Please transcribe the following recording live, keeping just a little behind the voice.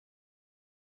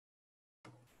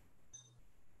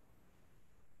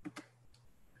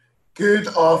Good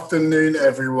afternoon,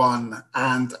 everyone,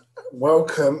 and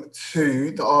welcome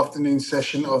to the afternoon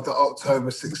session of the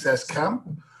October Success Camp.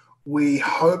 We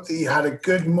hope that you had a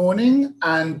good morning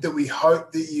and that we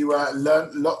hope that you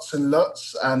learned lots and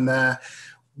lots and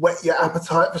whet your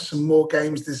appetite for some more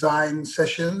games design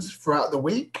sessions throughout the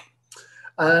week.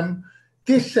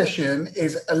 This session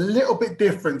is a little bit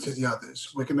different to the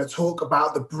others. We're going to talk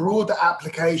about the broader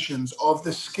applications of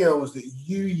the skills that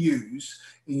you use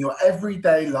in your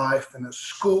everyday life and at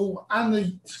school, and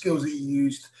the skills that you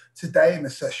used today in the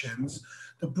sessions,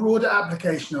 the broader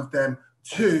application of them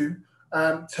to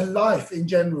life in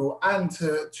general and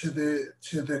to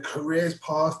the careers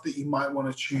path that you might want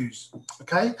to choose.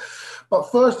 Okay,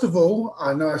 but first of all,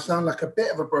 I know I sound like a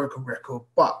bit of a broken record,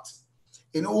 but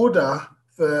in order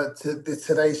for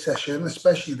today's session,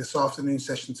 especially this afternoon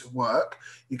session, to work,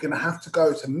 you're going to have to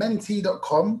go to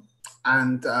menti.com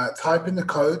and type in the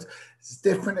code. It's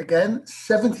different again,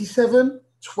 77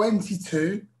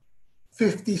 22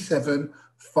 57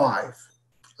 5.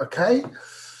 Okay,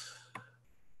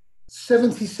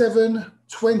 77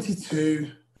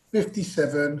 22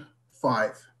 57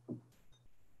 5.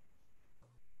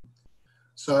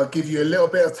 So I'll give you a little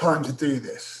bit of time to do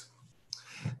this.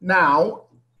 Now,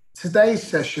 today's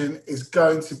session is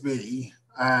going to be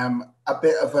a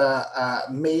bit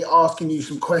of me asking you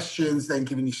some questions, then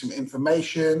giving you some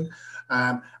information,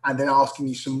 and then asking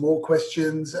you some more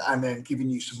questions, and then giving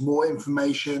you some more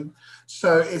information.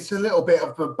 So it's a little bit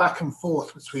of a back and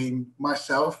forth between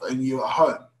myself and you at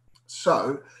home.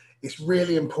 So it's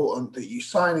really important that you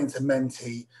sign into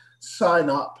Menti, sign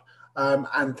up,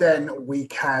 and then we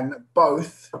can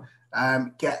both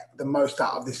get the most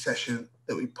out of this session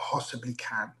that we possibly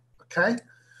can. Okay,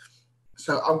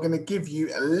 so I'm going to give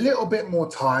you a little bit more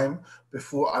time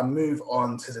before I move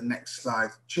on to the next slide,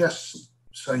 just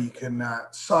so you can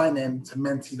sign in to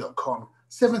menti.com,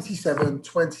 77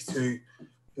 22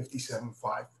 57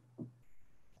 5.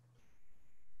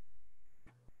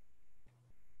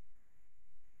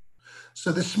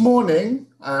 So this morning,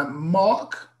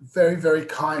 Mark very, very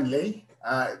kindly,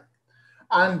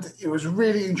 and it was a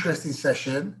really interesting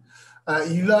session.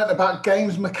 You learned about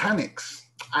games mechanics.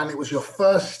 And it was your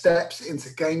first steps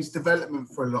into games development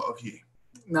for a lot of you.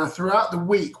 Now, throughout the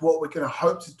week, what we're going to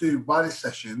hope to do by the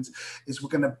sessions is we're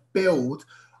going to build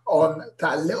on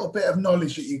that little bit of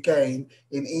knowledge that you gain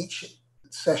in each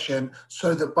session,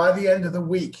 so that by the end of the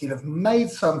week, you'll have made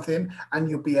something and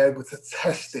you'll be able to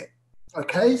test it.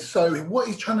 Okay, so what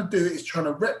he's trying to do is trying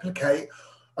to replicate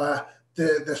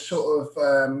the sort of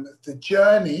the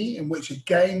journey in which a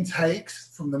game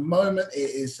takes from the moment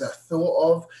it is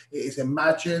thought of, it is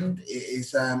imagined, it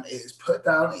is put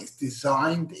down, it's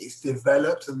designed, it's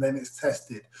developed, and then it's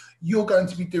tested. You're going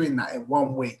to be doing that in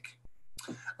 1 week.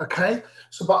 Okay,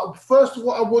 so but first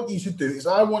what I want you to do is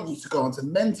I want you to go onto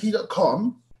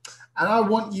menti.com and I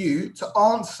want you to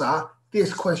answer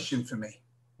this question for me.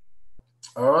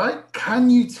 All right, can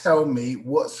you tell me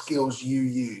what skills you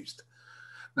used?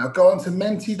 Now go on to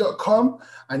menti.com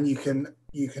and you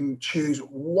can choose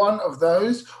one of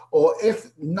those, or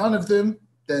if none of them,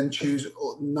 then choose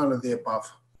none of the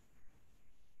above.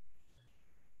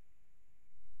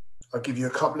 I'll give you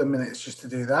a couple of minutes just to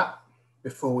do that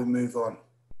before we move on.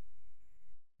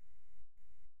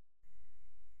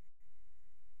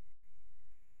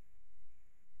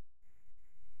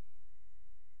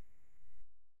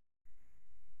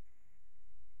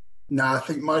 Now, I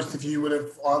think most of you would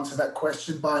have answered that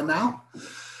question by now.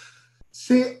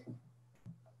 See,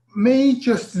 me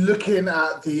just looking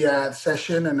at the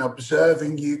session and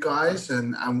observing you guys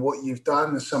and what you've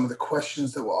done and some of the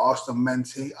questions that were asked on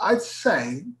Menti, I'd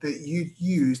say that you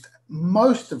used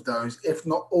most of those, if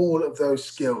not all of those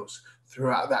skills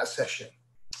throughout that session.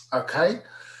 Okay,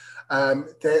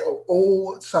 they're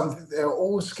all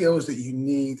skills that you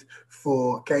need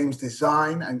for games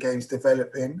design and games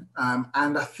developing.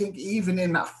 And I think even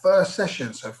in that first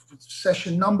session, so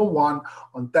session number 1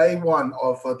 on day 1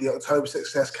 of the October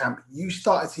Success Camp, you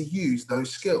started to use those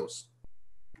skills.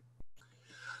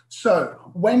 So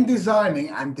when designing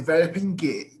and developing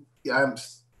games,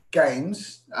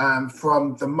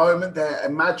 from the moment they're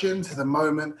imagined to the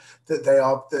moment that they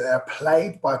are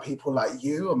played by people like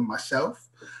you and myself,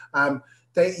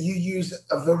 you use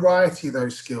a variety of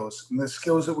those skills. And the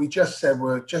skills that we just said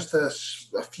were just a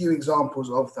few examples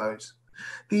of those.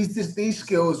 These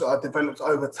skills are developed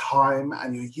over time,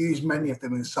 and you use many of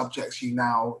them in subjects you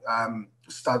now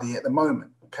study at the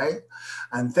moment. Okay,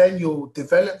 and then you'll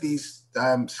develop these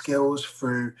skills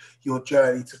through your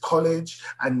journey to college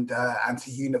and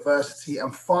to university,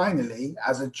 and finally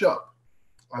as a job.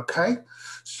 Okay,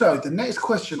 so the next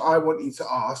question I want you to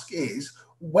ask is,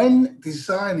 when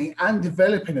designing and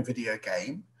developing a video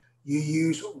game, you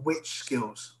use which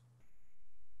skills?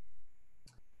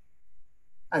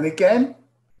 And again,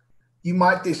 you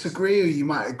might disagree, or you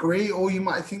might agree, or you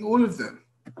might think all of them.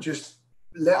 Just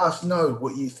let us know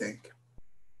what you think.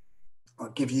 I'll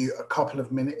give you a couple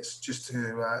of minutes just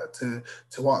to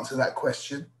answer that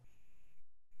question.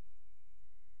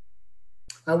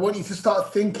 I want you to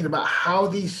start thinking about how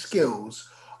these skills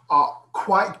are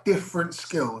quite different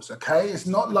skills, okay? It's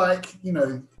not like, you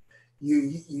know,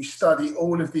 you study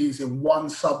all of these in one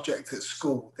subject at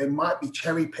school. They might be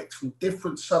cherry picked from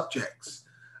different subjects.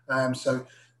 So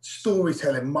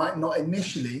storytelling might not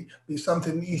initially be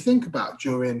something that you think about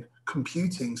during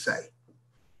computing, say.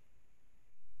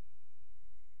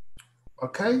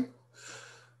 Okay,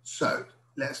 so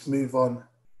let's move on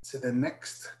to the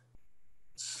next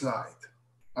slide.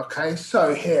 Okay,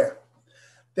 so here,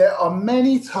 there are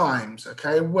many times,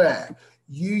 okay, where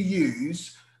you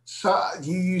use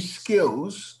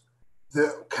skills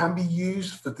that can be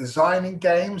used for designing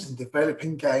games and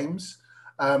developing games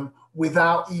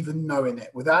without even knowing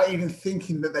it, without even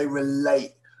thinking that they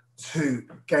relate to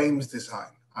games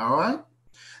design, all right?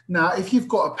 Now, if you've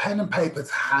got a pen and paper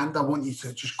to hand, I want you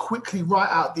to just quickly write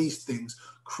out these things: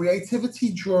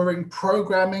 creativity, drawing,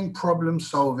 programming, problem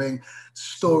solving,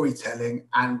 storytelling,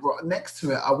 and next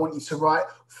to it, I want you to write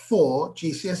 4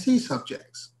 GCSE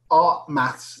subjects: art,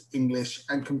 maths, English,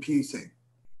 and computing.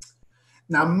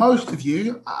 Now, most of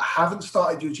you haven't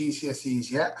started your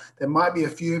GCSEs yet. There might be a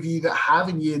few of you that have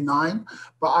in year 9,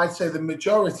 but I'd say the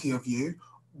majority of you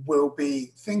will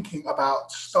be thinking about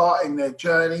starting their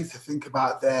journey to think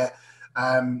about their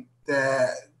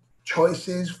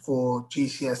choices for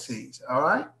GCSEs, all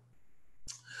right?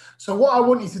 So what I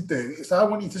want you to do is I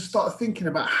want you to start thinking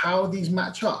about how these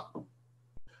match up.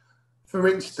 For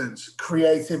instance,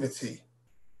 creativity.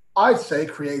 I'd say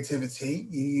creativity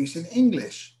you use in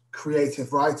English,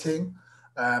 creative writing,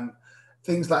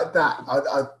 things like that.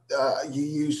 You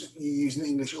use in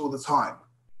English all the time.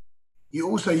 You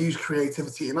also use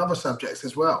creativity in other subjects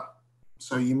as well.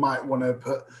 So you might want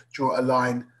to draw a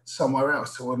line somewhere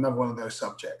else to another one of those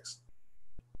subjects.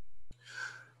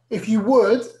 If you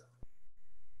would,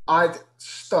 I'd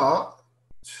start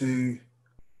to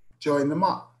join them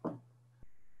up.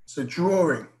 So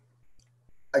drawing,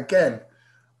 again,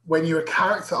 when you're a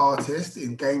character artist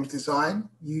in games design,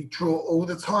 you draw all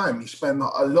the time. You spend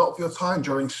a lot of your time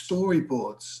drawing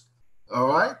storyboards, all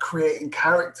right? Creating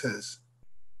characters.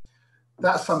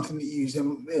 That's something that you use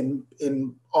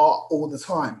in art all the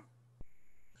time.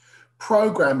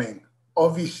 Programming,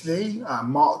 obviously,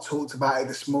 Mark talked about it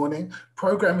this morning.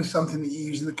 Programming is something that you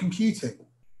use in the computing.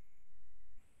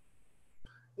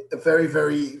 A very,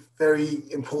 very, very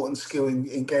important skill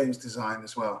in games design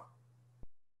as well.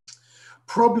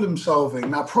 Problem solving.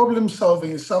 Now, problem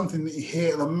solving is something that you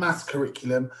hear in the maths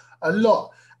curriculum a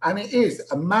lot, and it is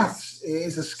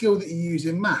a skill that you use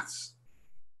in maths.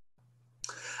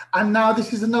 And now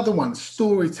this is another one,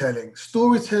 storytelling.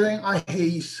 Storytelling, I hear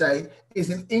you say, is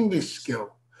an English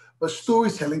skill, but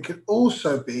storytelling could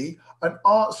also be an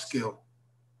art skill.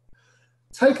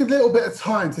 Take a little bit of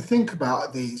time to think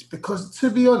about these, because to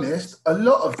be honest, a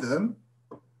lot of them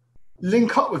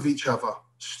link up with each other.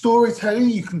 Storytelling,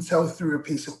 you can tell through a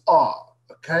piece of art,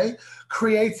 okay?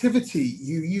 Creativity,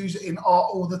 you use in art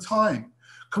all the time.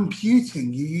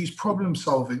 Computing, you use problem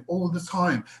solving all the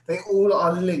time. They all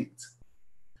are linked.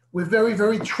 We're very,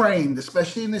 very trained,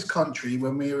 especially in this country,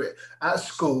 when we're at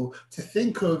school, to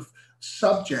think of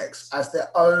subjects as their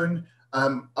own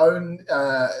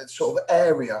sort of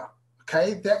area,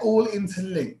 okay? They're all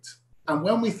interlinked. And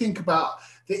when we think about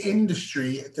the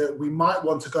industry that we might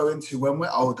want to go into when we're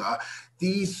older,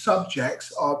 these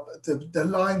subjects are, the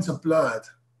lines are blurred.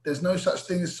 There's no such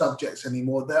thing as subjects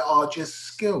anymore. There are just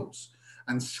skills,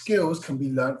 and skills can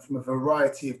be learned from a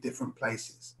variety of different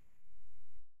places.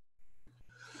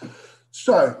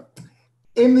 So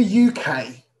in the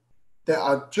UK, there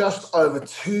are just over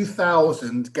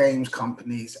 2,000 games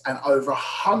companies and over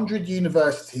 100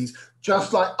 universities,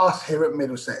 just like us here at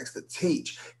Middlesex, that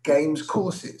teach games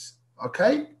courses,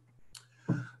 okay?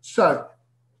 So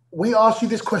we asked you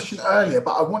this question earlier,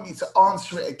 but I want you to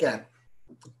answer it again,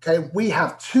 okay? We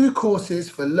have 2 courses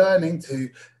for learning to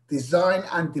design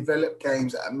and develop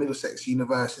games at Middlesex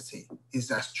University. Is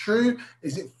that true?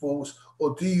 Is it false?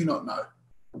 Or do you not know?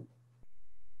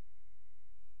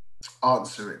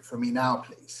 Answer it for me now,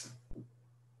 please.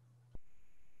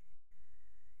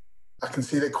 I can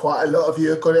see that quite a lot of you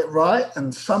have got it right,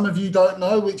 and some of you don't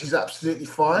know, which is absolutely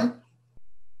fine.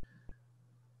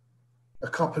 A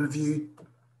couple of you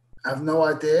have no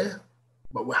idea,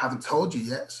 but we haven't told you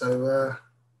yet, so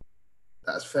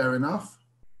that's fair enough.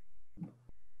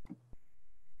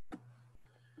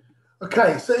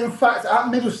 Okay, so in fact, at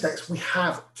Middlesex, we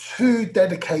have 2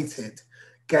 dedicated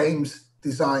games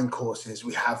design courses.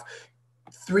 We have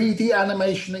 3D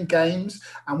animation and games,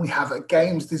 and we have a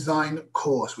games design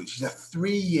course, which is a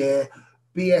 3-year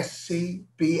BSc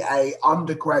BA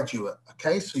undergraduate.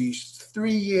 Okay, so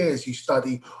 3 years you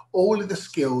study all of the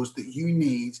skills that you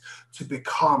need to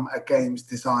become a games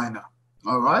designer.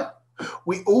 All right.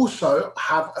 We also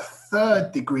have a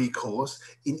 3rd degree course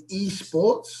in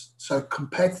esports, so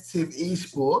competitive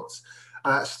esports,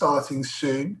 starting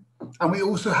soon. And we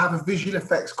also have a visual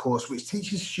effects course, which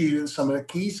teaches students some of the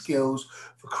key skills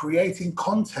for creating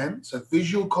content, so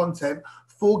visual content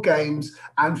for games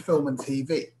and film and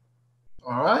TV.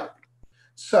 All right.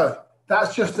 So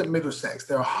that's just at Middlesex.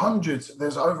 There are hundreds,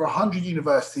 there's over 100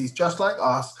 universities just like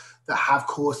us that have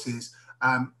courses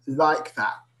like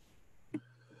that.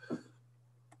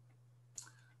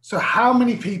 So how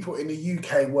many people in the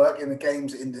UK work in the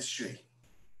games industry?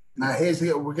 Now,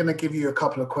 we're going to give you a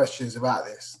couple of questions about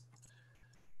this.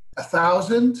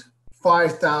 1,000,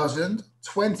 5,000,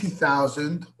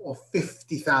 20,000, or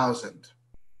 50,000?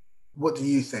 What do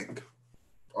you think?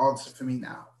 Answer for me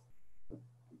now.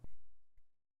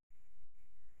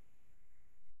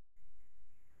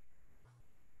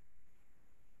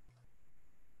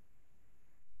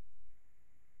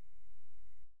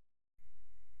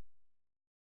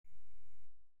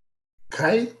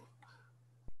 Okay.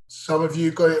 Some of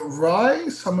you got it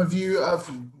right. Some of you have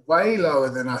way lower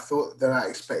than I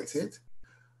expected.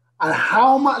 And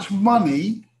how much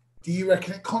money do you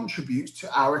reckon it contributes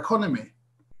to our economy?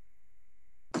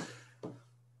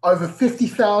 Over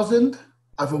 50,000,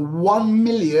 over 1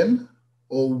 million,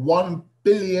 or 1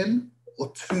 billion,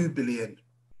 or 2 billion?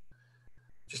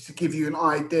 Just to give you an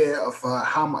idea of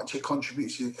how much it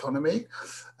contributes to the economy.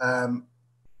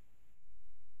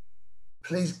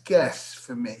 Please guess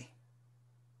for me.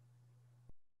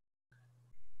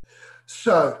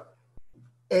 So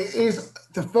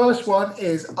the first one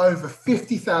is over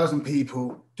 50,000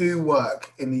 people do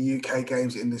work in the UK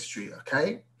games industry,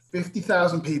 okay?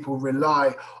 50,000 people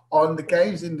rely on the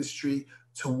games industry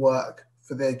to work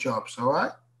for their jobs, all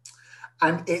right?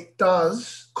 And it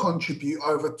does contribute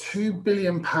over £2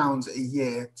 billion a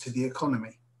year to the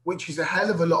economy, which is a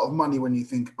hell of a lot of money when you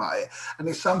think about it. And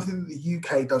it's something that the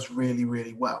UK does really,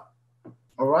 really well.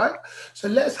 All right. So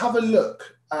let's have a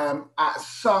look at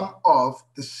some of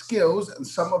the skills and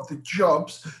some of the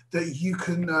jobs that you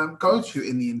can go to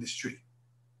in the industry.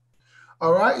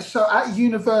 All right. So at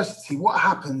university, what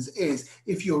happens is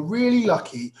if you're really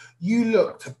lucky, you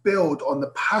look to build on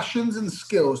the passions and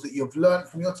skills that you've learned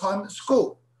from your time at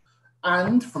school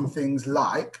and from things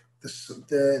like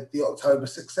the October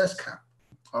Success Camp.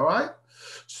 All right.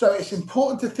 So it's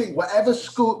important to think whatever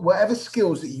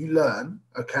skills that you learn,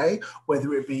 okay,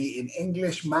 whether it be in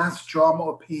English, maths, drama,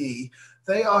 or PE,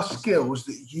 they are skills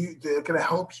that are going to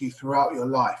help you throughout your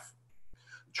life.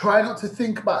 Try not to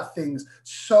think about things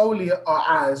solely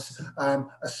as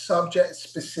a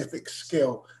subject-specific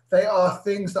skill. They are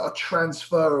things that are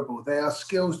transferable. They are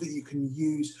skills that you can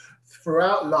use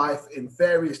throughout life in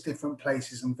various different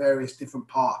places and various different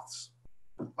paths.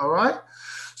 All right.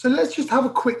 So let's just have a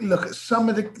quick look at some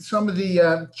of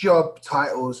the job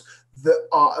titles that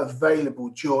are available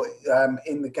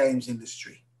in the games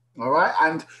industry. All right.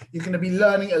 And you're going to be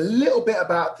learning a little bit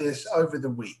about this over the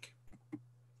week.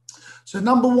 So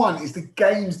number 1 is the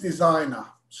games designer.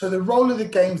 So the role of the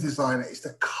games designer is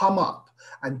to come up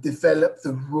and develop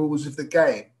the rules of the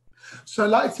game. So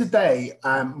like today,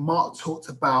 Mark talked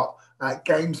about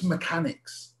games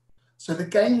mechanics. So the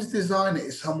games designer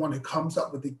is someone who comes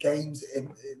up with the games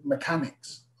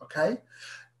mechanics, okay?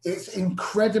 It's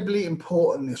incredibly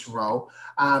important, this role,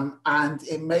 and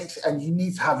you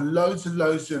need to have loads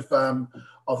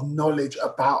of knowledge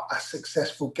about a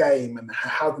successful game and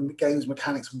how the game's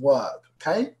mechanics work,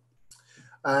 okay?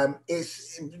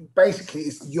 It's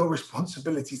your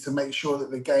responsibility to make sure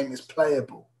that the game is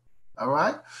playable. All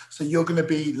right. So you're going to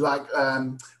be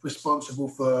responsible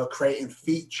for creating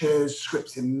features,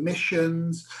 scripting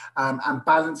missions, and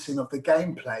balancing of the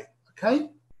gameplay. Okay.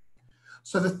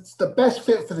 So the best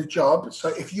fit for the job. So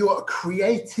if you're a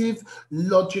creative,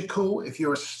 logical, if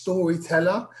you're a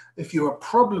storyteller, if you're a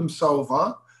problem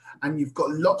solver, and you've got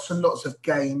lots and lots of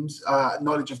games,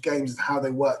 knowledge of games and how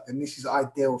they work, then this is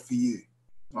ideal for you.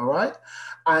 All right.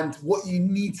 And what you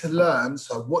need to learn,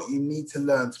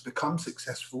 to become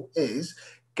successful is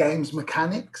games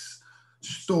mechanics,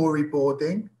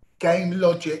 storyboarding, game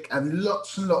logic, and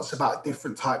lots about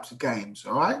different types of games.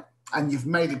 All right. And you've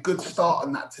made a good start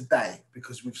on that today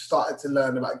because we've started to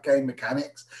learn about game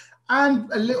mechanics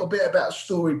and a little bit about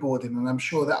storyboarding. And I'm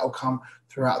sure that will come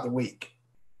throughout the week.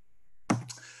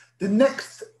 The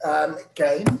next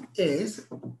game is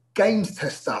Games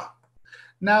Tester.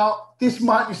 Now, this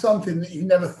might be something that you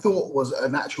never thought was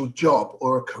an actual job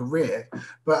or a career,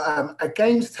 but a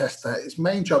games tester, its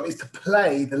main job is to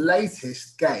play the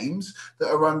latest games that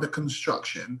are under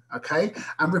construction, okay,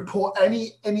 and report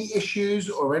any issues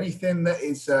or anything that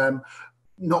is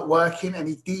not working,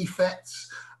 any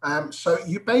defects. So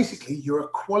you're a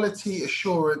quality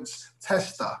assurance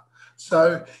tester.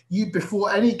 So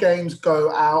before any games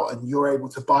go out and you're able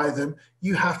to buy them,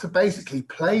 you have to basically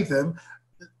play them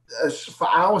for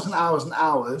hours and hours and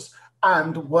hours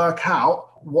and work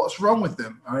out what's wrong with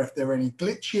them or if there are any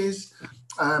glitches.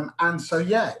 And so,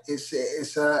 yeah,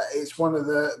 it's one of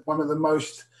the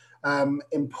most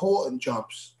important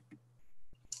jobs.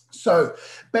 So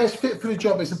best fit for the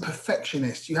job is a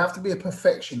perfectionist. You have to be a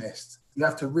perfectionist. You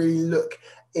have to really look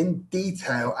in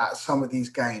detail at some of these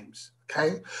games.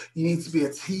 Okay. You need to be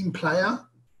a team player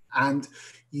and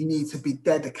you need to be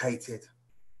dedicated.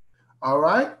 All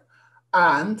right.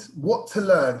 And what to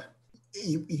learn?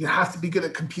 You have to be good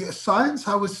at computer science,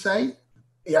 I would say.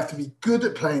 You have to be good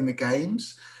at playing the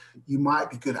games. You might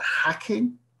be good at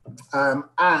hacking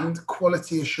and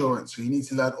quality assurance. So you need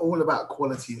to learn all about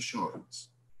quality assurance.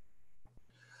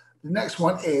 The next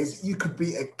one is you could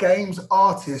be a games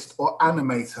artist or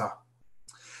animator.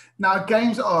 Now, a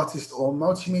games artist or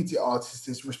multimedia artist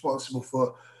is responsible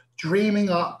for dreaming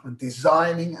up and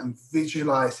designing and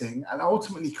visualizing and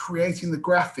ultimately creating the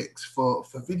graphics for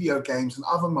video games and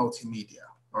other multimedia,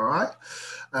 all right?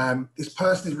 This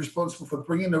person is responsible for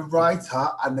bringing the writer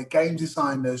and the game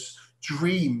designer's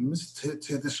dreams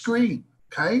to the screen,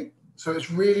 okay? So it's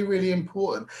really, really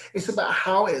important. It's about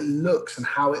how it looks and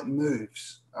how it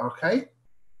moves, okay?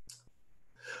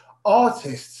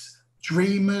 Artists,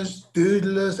 dreamers,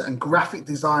 doodlers, and graphic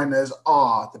designers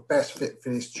are the best fit for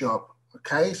this job.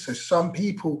 Okay, so some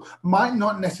people might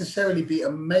not necessarily be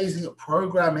amazing at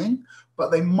programming,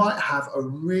 but they might have a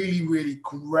really, really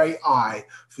great eye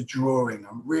for drawing,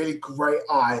 a really great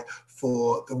eye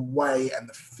for the way and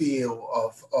the feel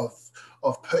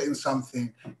of putting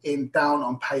something down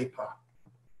on paper.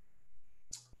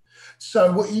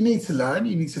 So what you need to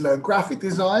learn graphic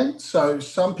design. So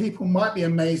some people might be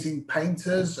amazing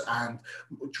painters and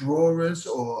drawers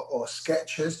or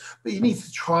sketchers, but you need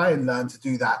to try and learn to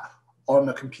do that on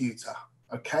a computer,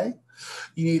 okay?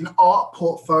 You need an art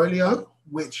portfolio,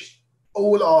 which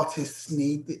all artists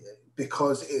need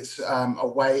because it's a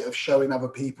way of showing other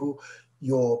people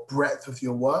your breadth of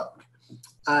your work.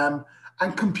 And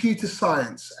computer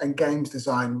science and games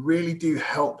design really do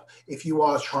help if you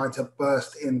are trying to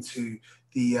burst into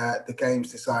the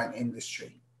games design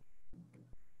industry.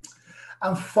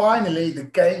 And finally, the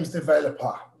games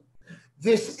developer.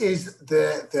 This is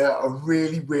a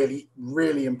really, really,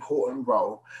 really important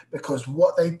role because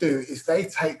what they do is they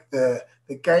take the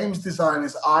games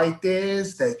designers'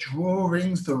 ideas, their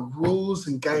drawings, the rules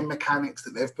and game mechanics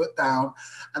that they've put down,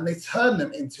 and they turn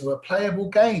them into a playable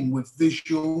game with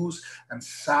visuals and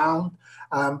sound.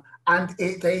 They're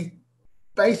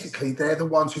the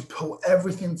ones who pull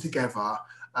everything together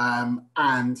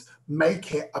and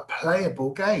make it a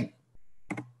playable game.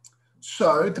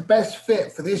 So the best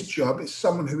fit for this job is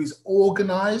someone who is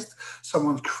organized,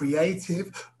 someone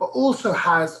creative, but also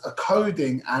has a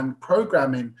coding and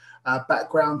programming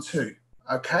background too,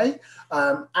 okay?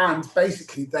 And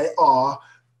basically they are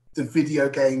the video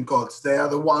game gods. They are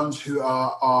the ones who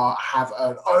have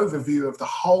an overview of the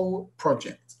whole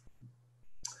project.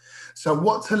 So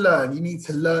what to learn? You need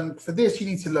to learn, for this, you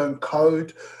need to learn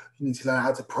code. You need to learn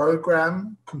how to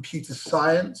program, computer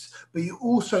science, but you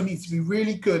also need to be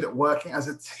really good at working as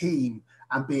a team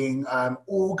and being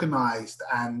organized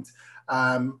and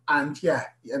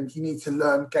you need to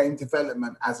learn game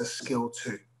development as a skill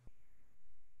too.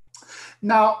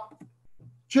 Now,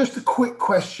 just a quick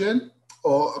question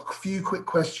or a few quick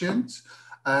questions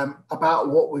about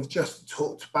what we've just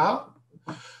talked about.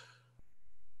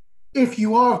 If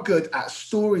you are good at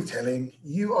storytelling,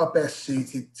 you are best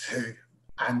suited to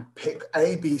and pick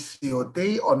A, B, C, or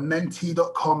D on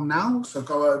Menti.com now. So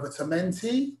go over to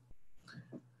Menti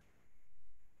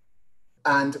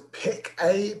and pick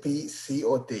A, B, C,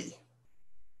 or D.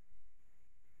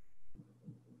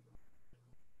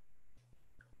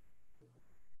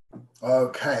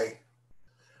 Okay.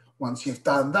 Once you've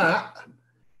done that,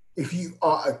 if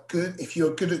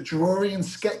you're good at drawing and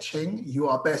sketching, you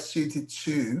are best suited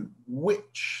to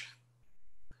which?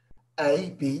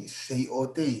 A, B, C,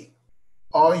 or D.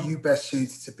 Are you best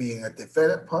suited to being a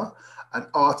developer, an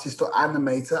artist or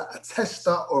animator, a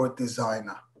tester, or a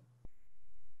designer?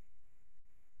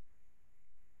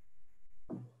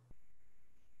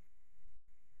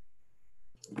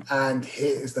 And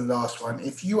here is the last one.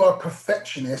 If you are a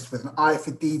perfectionist with an eye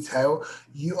for detail,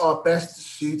 you are best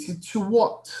suited to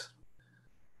what?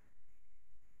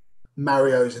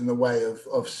 Mario's in the way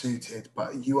of suited,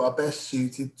 but you are best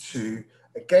suited to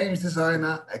a games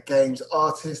designer, a games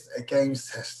artist, a games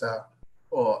tester,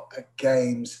 or a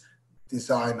games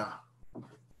designer.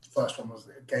 First one was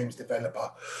a games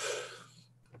developer.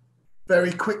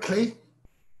 Very quickly.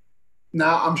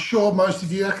 Now, I'm sure most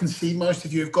of you, I can see most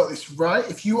of you have got this right.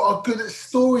 If you are good at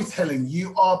storytelling,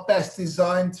 you are best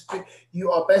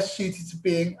suited to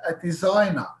being a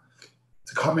designer,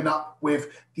 to coming up with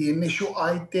the initial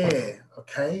idea,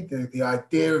 okay? The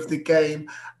idea of the game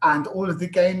and all of the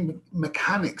game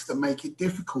mechanics that make it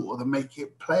difficult or that make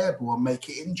it playable or make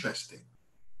it interesting.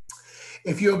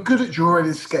 If you're good at drawing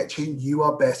and sketching, you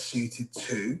are best suited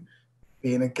to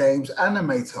being a games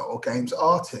animator or games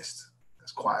artist.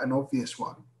 That's quite an obvious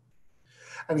one.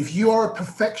 And if you are a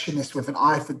perfectionist with an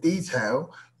eye for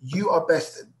detail, you are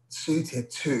best suited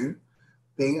to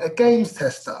being a games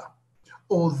tester.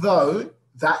 Although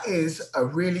that is a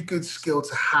really good skill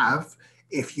to have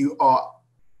if you are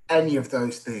any of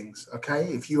those things, okay?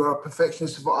 If you are a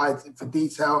perfectionist with an eye for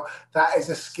detail, that is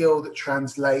a skill that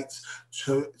translates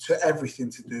to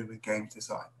everything to do with games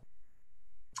design.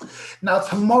 Now,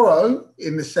 tomorrow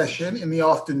in the session, in the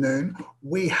afternoon,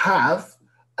 we have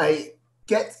a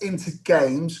Get Into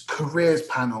Games careers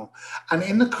panel. And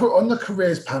on the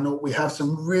careers panel, we have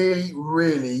some really,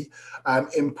 really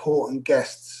important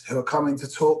guests who are coming to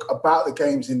talk about the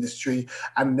games industry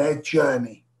and their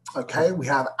journey, okay? We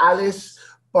have Alice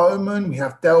Bowman, we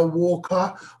have Del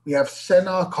Walker, we have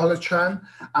Senar Colotran,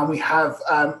 and we have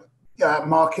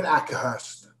Markin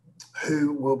Ackerhurst,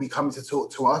 who will be coming to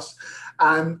talk to us.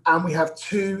 And we have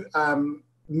two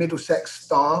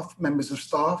Middlesex members of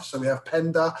staff. So we have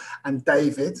Penda and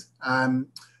David,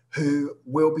 who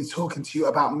will be talking to you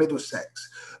about Middlesex.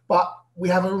 But we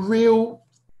have a real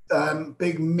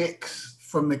big mix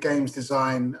from the games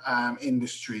design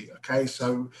industry, okay?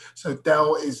 So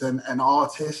Del is an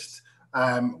artist.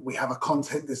 We have a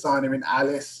content designer in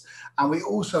Alice. And we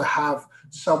also have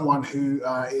someone who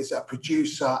is a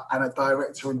producer and a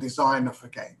director and designer for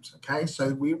games, okay?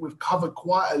 So we've covered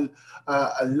quite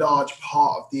a large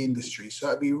part of the industry. So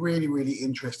it'll be a really, really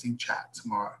interesting chat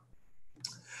tomorrow.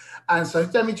 And so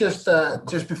let me just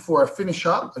before I finish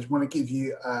up, I just want to give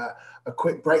you a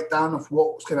quick breakdown of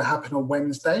what's going to happen on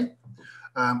Wednesday.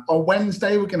 On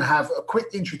Wednesday, we're going to have a quick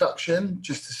introduction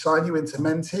just to sign you into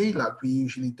Menti like we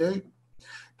usually do.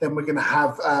 Then we're going to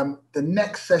have the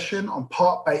next session on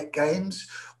part-baked games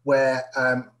where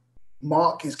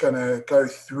Mark is going to go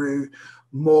through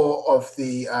more of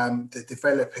the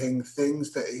developing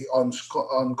things that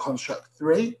on Construct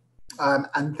 3.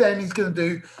 And then he's going to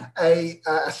do a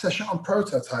session on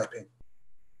prototyping.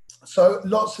 So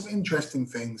lots of interesting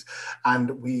things.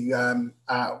 And we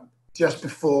just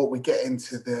before we get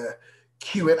into the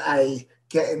Q&A,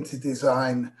 Get Into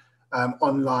Design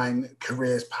online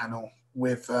careers panel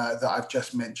with that I've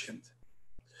just mentioned.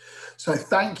 So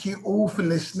thank you all for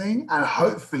listening, and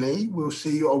hopefully we'll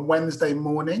see you on Wednesday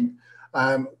morning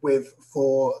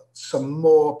for some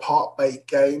more part-baked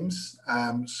games,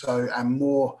 and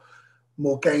more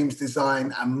games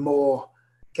design and more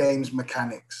games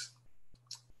mechanics.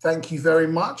 Thank you very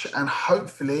much, and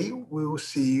hopefully we will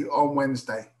see you on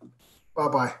Wednesday.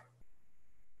 Bye-bye.